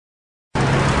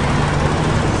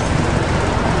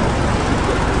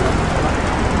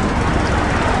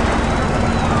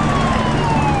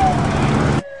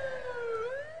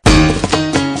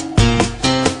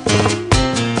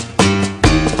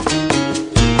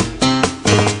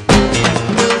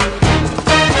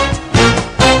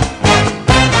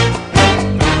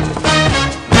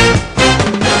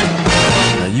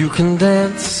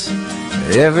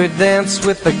Every dance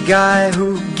with the guy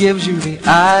who gives you the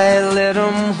eye, let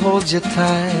him hold you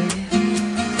tight.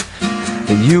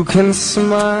 You can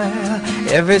smile,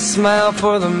 every smile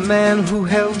for the man who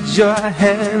held your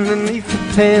hand beneath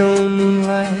the pale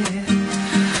moonlight.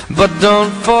 But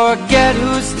don't forget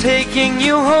who's taking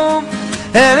you home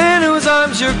and in whose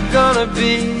arms you're gonna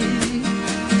be.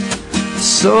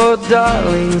 So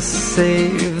darling,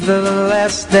 save the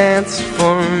last dance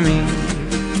for me.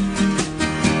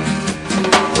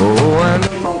 Oh, I know.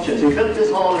 Functions. We built this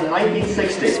hall in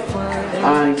 1960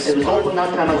 and it was opened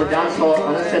that time as a dance hall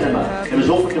and a cinema. It was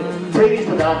opened previous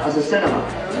to that as a cinema.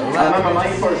 I remember my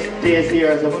first days here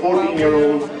as a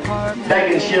 14-year-old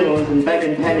begging shillings and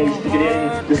begging pennies to get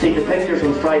in to see the pictures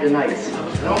on Friday nights.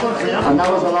 And that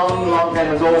was a long, long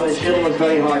time ago, and the shilling was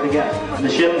very hard to get. And the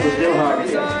shillings were still hard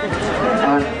to get.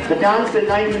 And the dance in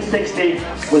 1960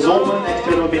 was open, next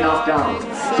to it would be knocked down.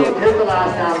 So till the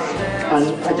last dance,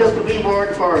 and just a wee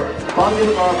word for Bonnie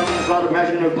McLaughlin, his brother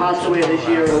Merton, who passed away this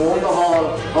year, who owned the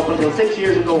hall up until 6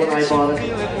 years ago when I bought it,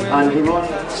 and who run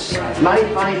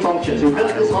many functions. Who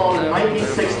built this hall in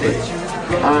 1960,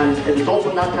 and it was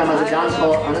opened that time as a dance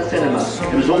hall and a cinema.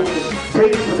 It was opened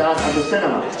previous to that as a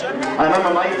cinema. I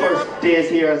remember my first days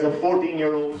here as a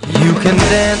 14-year-old. You can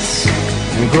dance,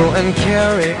 go and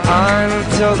carry on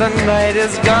till the night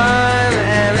is gone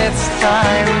and it's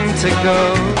time to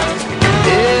go.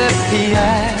 If he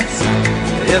asks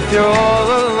if you're all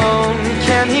alone,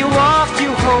 can he walk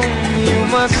you home? You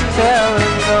must tell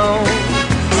him no.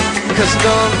 'Cause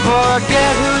don't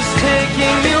forget who's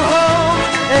taking you home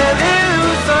and in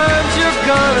whose arms you're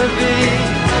gonna be.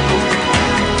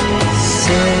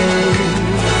 Save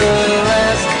the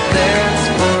last dance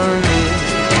for me.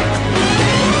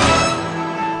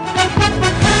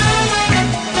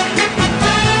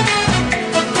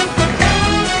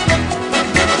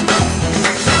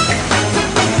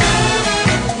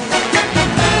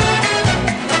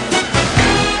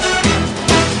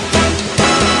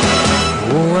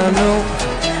 Oh, I know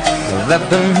that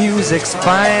the music's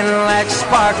fine like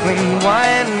sparkling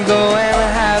wine. Go and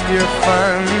have your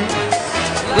fun,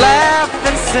 laugh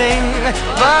and sing,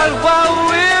 but while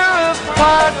we're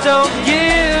apart, don't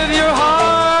give your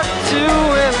heart to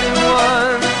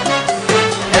anyone.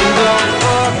 And don't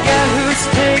forget who's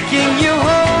taking you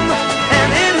home and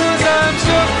in whose arms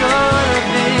you're gonna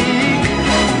be.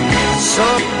 So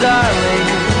darling,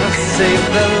 save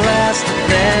the last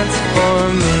dance for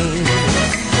me.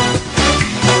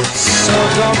 So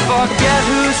don't forget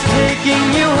who's taking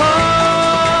you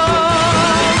home,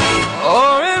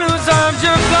 or in whose arms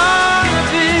you're gonna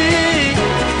be.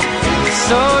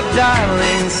 So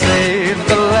darling, save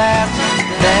the last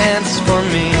dance for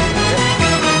me.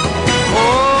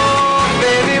 Oh,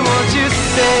 baby, won't you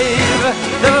save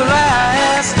the last